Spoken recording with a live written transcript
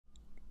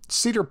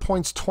Cedar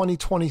Point's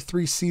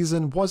 2023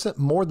 season wasn't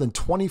more than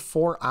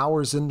 24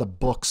 hours in the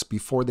books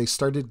before they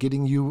started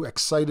getting you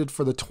excited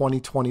for the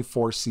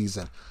 2024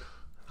 season.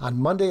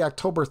 On Monday,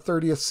 October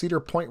 30th,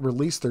 Cedar Point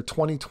released their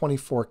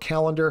 2024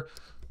 calendar.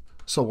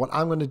 So what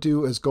I'm going to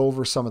do is go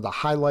over some of the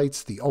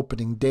highlights, the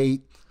opening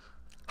date,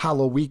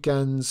 Halloween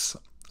weekends,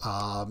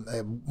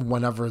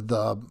 whenever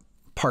the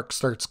park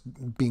starts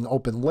being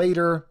open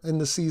later in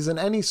the season,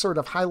 any sort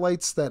of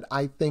highlights that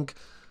I think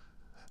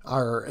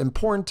are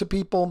important to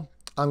people,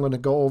 I'm going to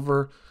go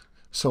over.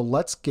 So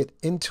let's get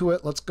into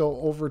it. Let's go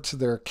over to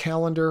their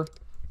calendar,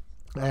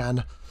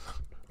 and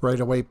right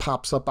away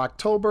pops up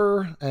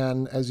October,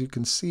 and as you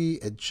can see,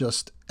 it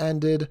just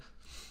ended.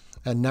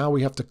 And now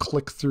we have to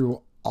click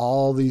through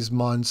all these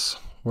months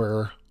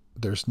where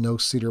there's no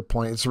Cedar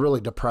Point. It's really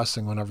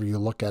depressing whenever you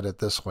look at it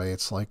this way.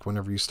 It's like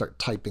whenever you start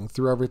typing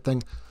through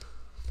everything.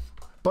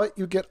 But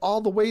you get all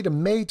the way to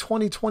May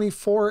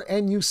 2024,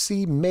 and you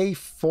see May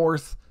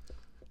 4th,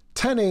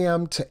 10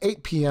 a.m. to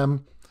 8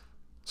 p.m.,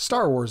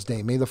 Star Wars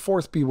Day. May the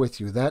 4th be with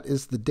you. That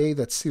is the day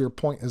that Cedar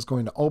Point is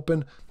going to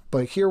open.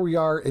 But here we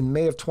are in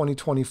May of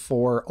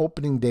 2024,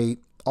 opening date,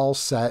 all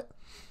set.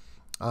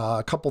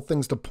 A couple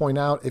things to point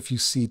out. If you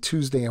see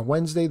Tuesday and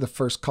Wednesday, the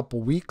first couple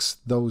weeks,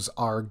 those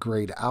are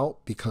grayed out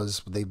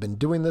because they've been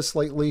doing this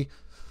lately.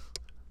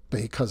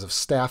 Because of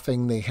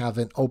staffing, they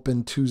haven't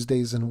opened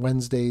Tuesdays and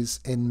Wednesdays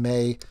in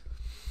May.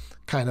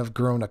 Kind of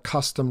grown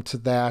accustomed to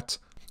that.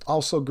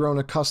 Also grown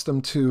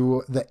accustomed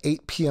to the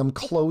 8 p.m.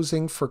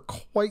 closing for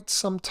quite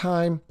some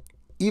time.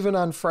 Even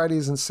on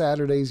Fridays and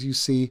Saturdays, you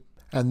see.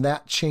 And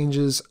that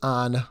changes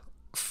on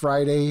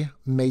Friday,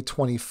 May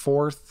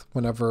 24th,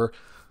 whenever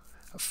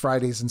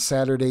Fridays and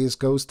Saturdays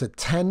goes to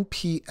 10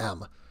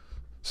 p.m.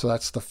 So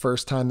that's the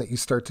first time that you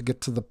start to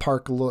get to the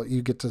park a little.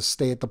 You get to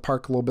stay at the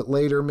park a little bit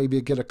later. Maybe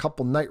you get a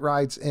couple night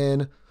rides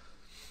in.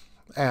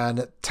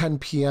 And 10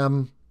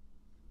 p.m.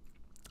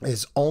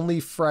 is only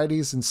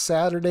Fridays and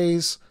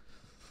Saturdays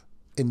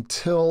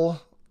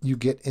until you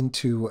get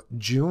into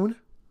June.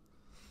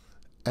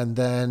 And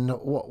then,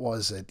 what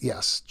was it?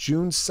 Yes,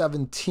 June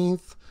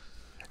 17th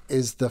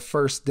is the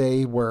first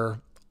day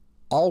where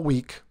all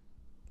week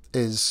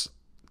is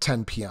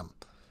 10 p.m.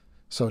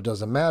 So it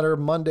doesn't matter.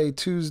 Monday,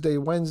 Tuesday,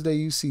 Wednesday,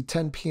 you see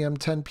 10 p.m.,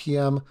 10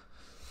 p.m.,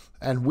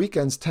 and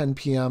weekends 10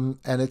 p.m.,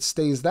 and it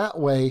stays that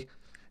way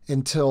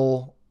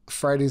until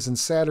Fridays and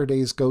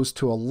Saturdays goes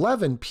to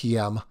 11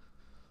 p.m.,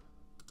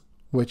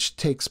 which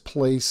takes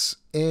place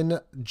in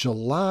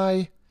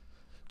July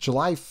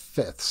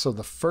 5th. So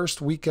the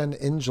first weekend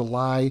in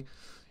July,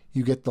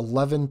 you get the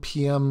 11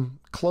 p.m.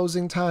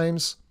 closing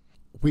times.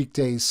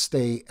 Weekdays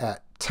stay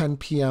at 10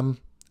 p.m.,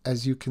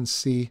 as you can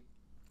see.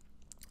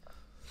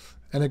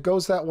 And it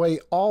goes that way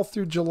all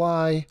through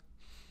July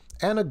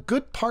and a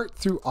good part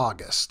through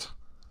August.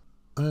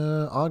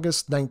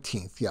 August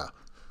 19th, yeah.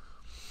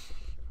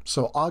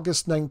 So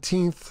August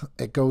 19th,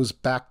 it goes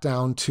back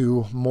down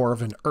to more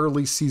of an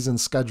early season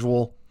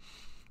schedule.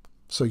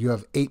 So you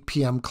have 8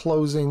 p.m.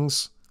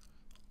 closings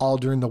all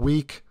during the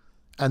week.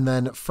 And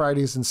then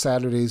Fridays and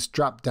Saturdays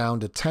drop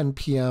down to 10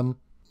 p.m.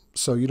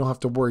 So you don't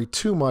have to worry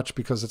too much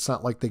because it's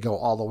not like they go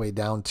all the way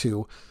down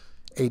to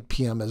 8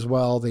 p.m. as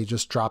well. They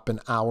just drop an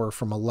hour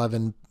from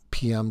 11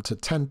 p.m. to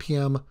 10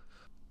 p.m.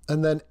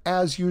 And then,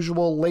 as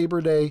usual,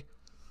 Labor Day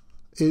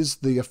is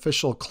the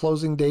official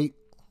closing date.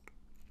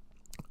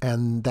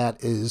 And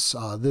that is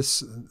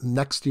this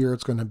next year,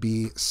 it's going to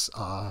be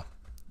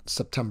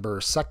September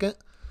 2nd.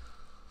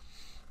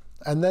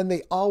 And then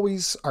they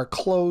always are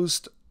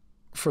closed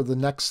for the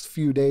next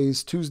few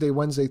days. Tuesday,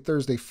 Wednesday,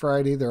 Thursday,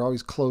 Friday, they're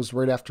always closed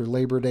right after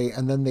Labor Day.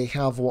 And then they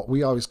have what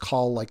we always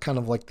call kind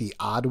of like the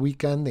odd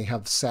weekend. They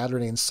have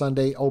Saturday and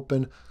Sunday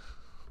open,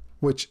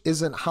 which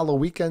isn't Halloween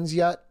weekends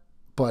yet,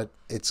 but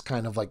it's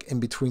kind of like in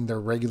between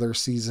their regular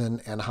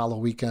season and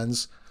Halloween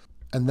weekends.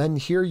 And then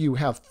here you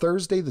have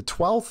Thursday the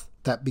 12th,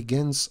 that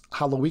begins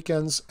Halloween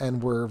weekends,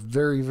 and we're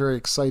very, very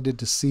excited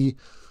to see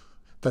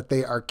that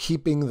they are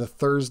keeping the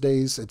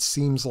Thursdays. It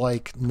seems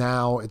like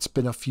now, it's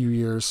been a few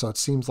years, so it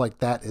seems like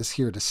that is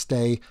here to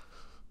stay.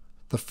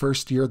 The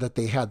first year that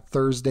they had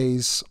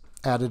Thursdays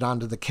added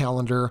onto the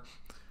calendar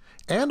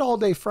and all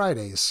day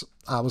Fridays,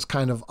 I was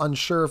kind of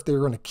unsure if they were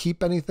going to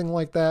keep anything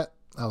like that.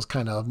 I was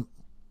kind of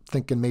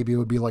thinking maybe it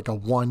would be like a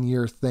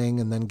 1-year thing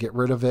and then get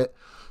rid of it.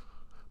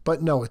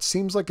 But no, it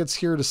seems like it's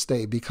here to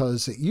stay,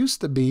 because it used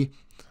to be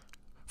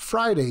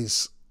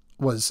Fridays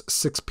was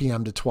 6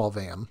 p.m. to 12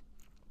 a.m.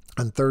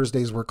 and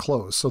Thursdays were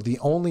closed. So the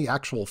only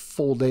actual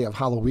full day of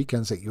Halloween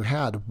weekends that you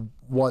had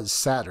was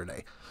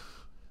Saturday.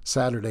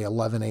 Saturday,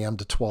 11 a.m.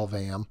 to 12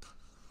 a.m.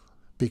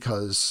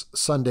 because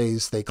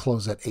Sundays they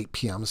close at 8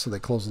 p.m. so they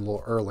close a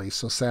little early.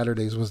 So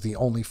Saturdays was the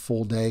only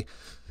full day.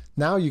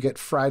 Now you get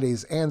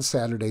Fridays and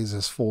Saturdays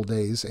as full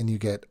days, and you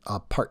get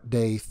a part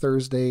day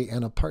Thursday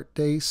and a part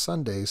day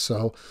Sunday.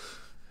 So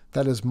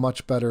that is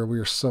much better. We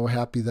are so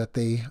happy that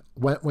they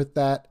went with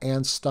that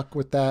and stuck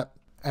with that.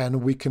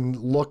 And we can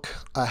look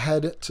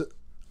ahead to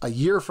a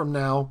year from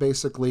now,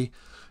 basically,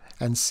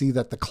 and see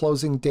that the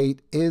closing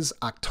date is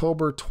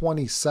October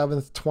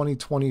 27th,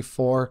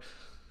 2024.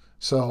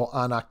 So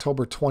on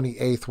October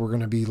 28th, we're going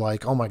to be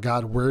like, oh my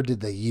God, where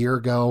did the year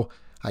go?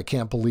 I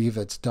can't believe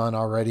it's done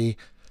already.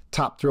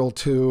 Top Thrill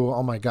 2,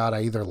 oh my God,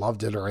 I either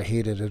loved it or I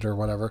hated it or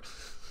whatever.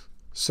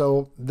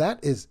 So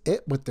that is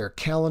it with their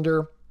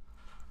calendar.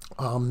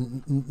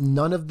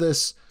 None of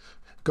this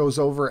goes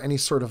over any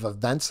sort of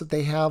events that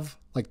they have,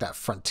 like that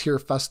Frontier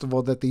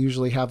Festival that they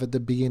usually have at the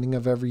beginning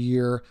of every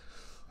year.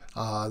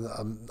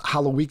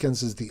 Halloween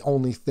is the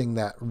only thing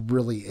that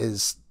really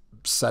is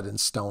set in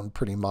stone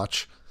pretty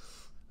much.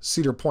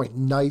 Cedar Point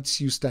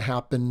Nights used to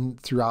happen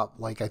throughout,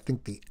 like, I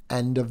think the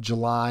end of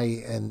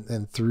July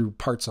and through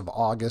parts of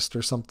August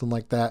or something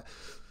like that.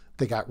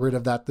 They got rid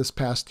of that this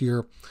past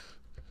year.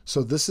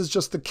 So this is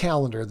just the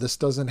calendar. This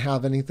doesn't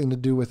have anything to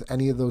do with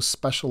any of those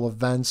special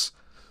events.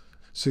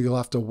 So you'll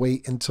have to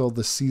wait until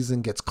the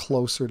season gets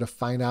closer to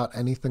find out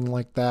anything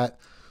like that.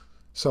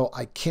 So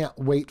I can't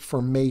wait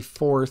for May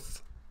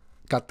 4th.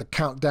 Got the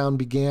countdown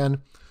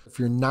began. If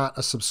you're not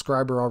a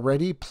subscriber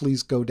already,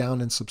 please go down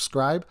and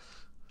subscribe.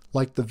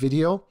 Like the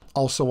video.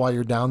 Also, while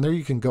you're down there,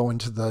 you can go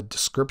into the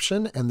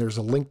description and there's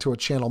a link to a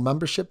channel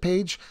membership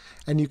page.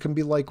 And you can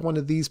be like one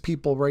of these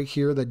people right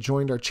here that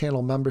joined our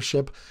channel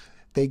membership.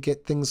 They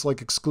get things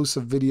like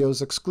exclusive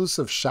videos,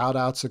 exclusive shout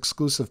outs,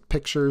 exclusive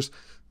pictures,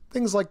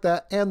 things like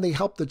that. And they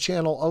help the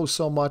channel oh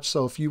so much.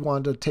 So if you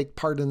want to take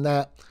part in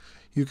that,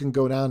 you can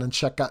go down and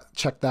check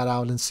that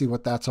out and see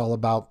what that's all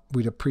about.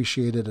 We'd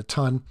appreciate it a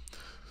ton.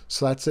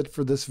 So that's it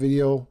for this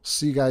video.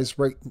 See you guys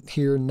right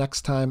here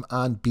next time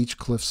on Beach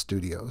Cliff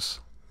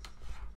Studios.